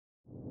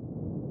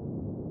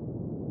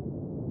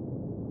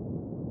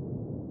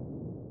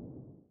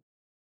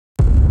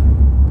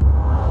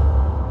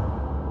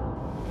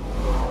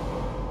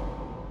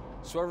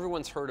So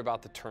everyone's heard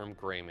about the term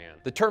gray man.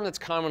 The term that's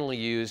commonly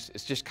used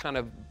is just kind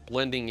of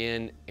blending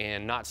in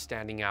and not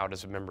standing out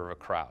as a member of a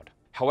crowd.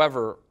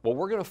 However, what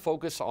we're going to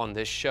focus on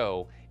this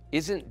show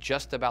isn't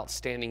just about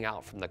standing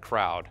out from the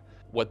crowd.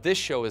 What this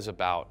show is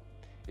about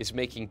is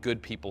making good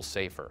people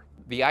safer.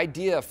 The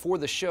idea for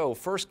the show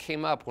first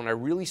came up when I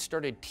really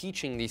started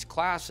teaching these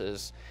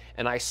classes,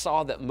 and I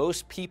saw that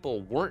most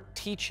people weren't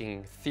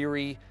teaching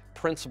theory,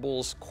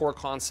 principles, core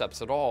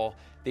concepts at all.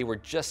 They were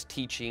just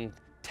teaching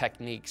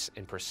techniques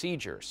and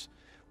procedures,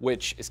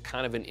 which is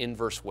kind of an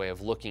inverse way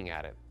of looking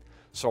at it.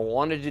 So I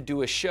wanted to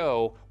do a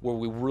show where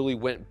we really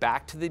went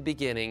back to the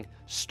beginning,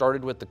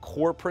 started with the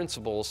core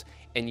principles,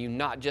 and you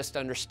not just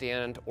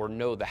understand or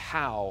know the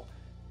how,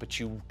 but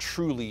you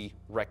truly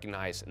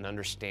recognize and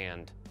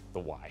understand the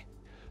why.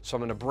 So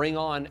I'm going to bring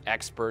on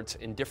experts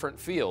in different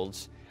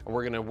fields, and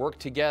we're going to work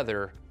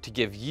together to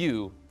give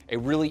you a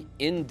really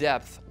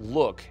in-depth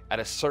look at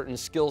a certain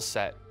skill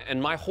set.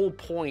 And my whole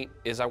point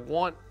is I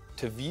want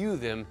to view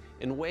them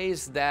in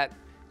ways that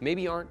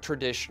maybe aren't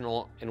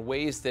traditional, in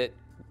ways that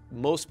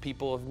most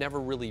people have never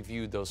really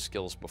viewed those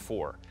skills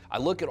before. I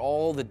look at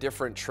all the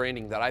different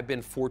training that I've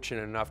been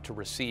fortunate enough to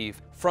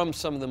receive from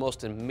some of the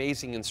most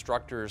amazing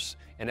instructors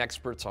and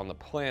experts on the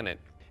planet,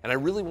 and I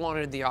really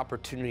wanted the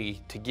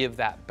opportunity to give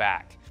that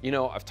back. You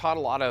know, I've taught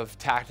a lot of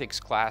tactics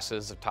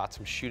classes, I've taught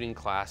some shooting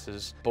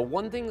classes, but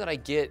one thing that I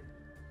get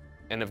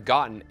and have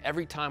gotten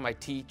every time I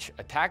teach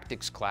a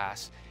tactics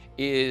class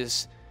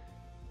is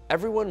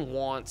everyone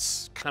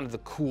wants kind of the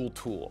cool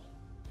tool.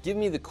 Give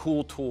me the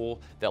cool tool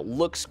that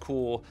looks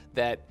cool,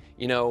 that,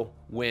 you know,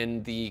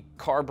 when the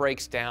car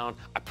breaks down,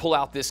 I pull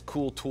out this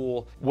cool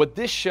tool. What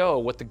this show,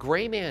 what the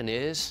Gray Man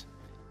is,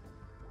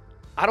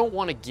 I don't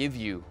want to give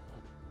you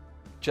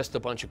just a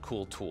bunch of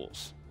cool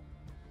tools.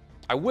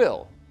 I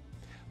will,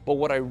 but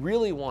what I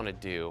really want to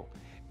do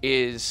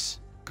is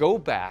go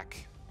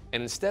back,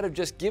 and instead of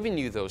just giving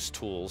you those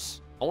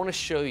tools, I want to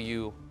show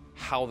you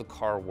how the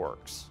car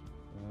works,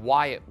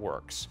 why it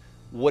works,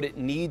 what it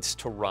needs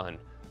to run,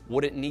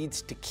 what it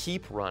needs to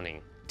keep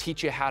running,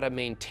 teach you how to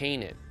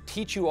maintain it,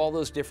 teach you all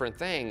those different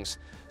things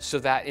so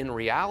that in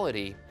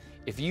reality,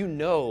 if you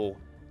know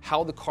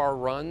how the car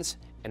runs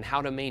and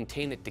how to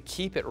maintain it to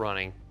keep it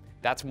running,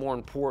 that's more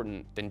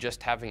important than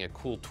just having a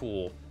cool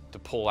tool to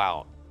pull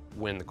out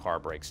when the car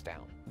breaks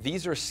down.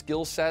 These are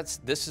skill sets,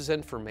 this is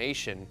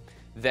information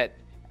that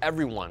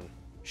everyone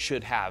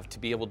should have to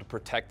be able to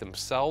protect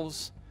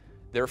themselves,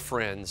 their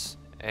friends,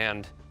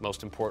 and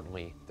most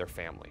importantly, their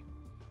family.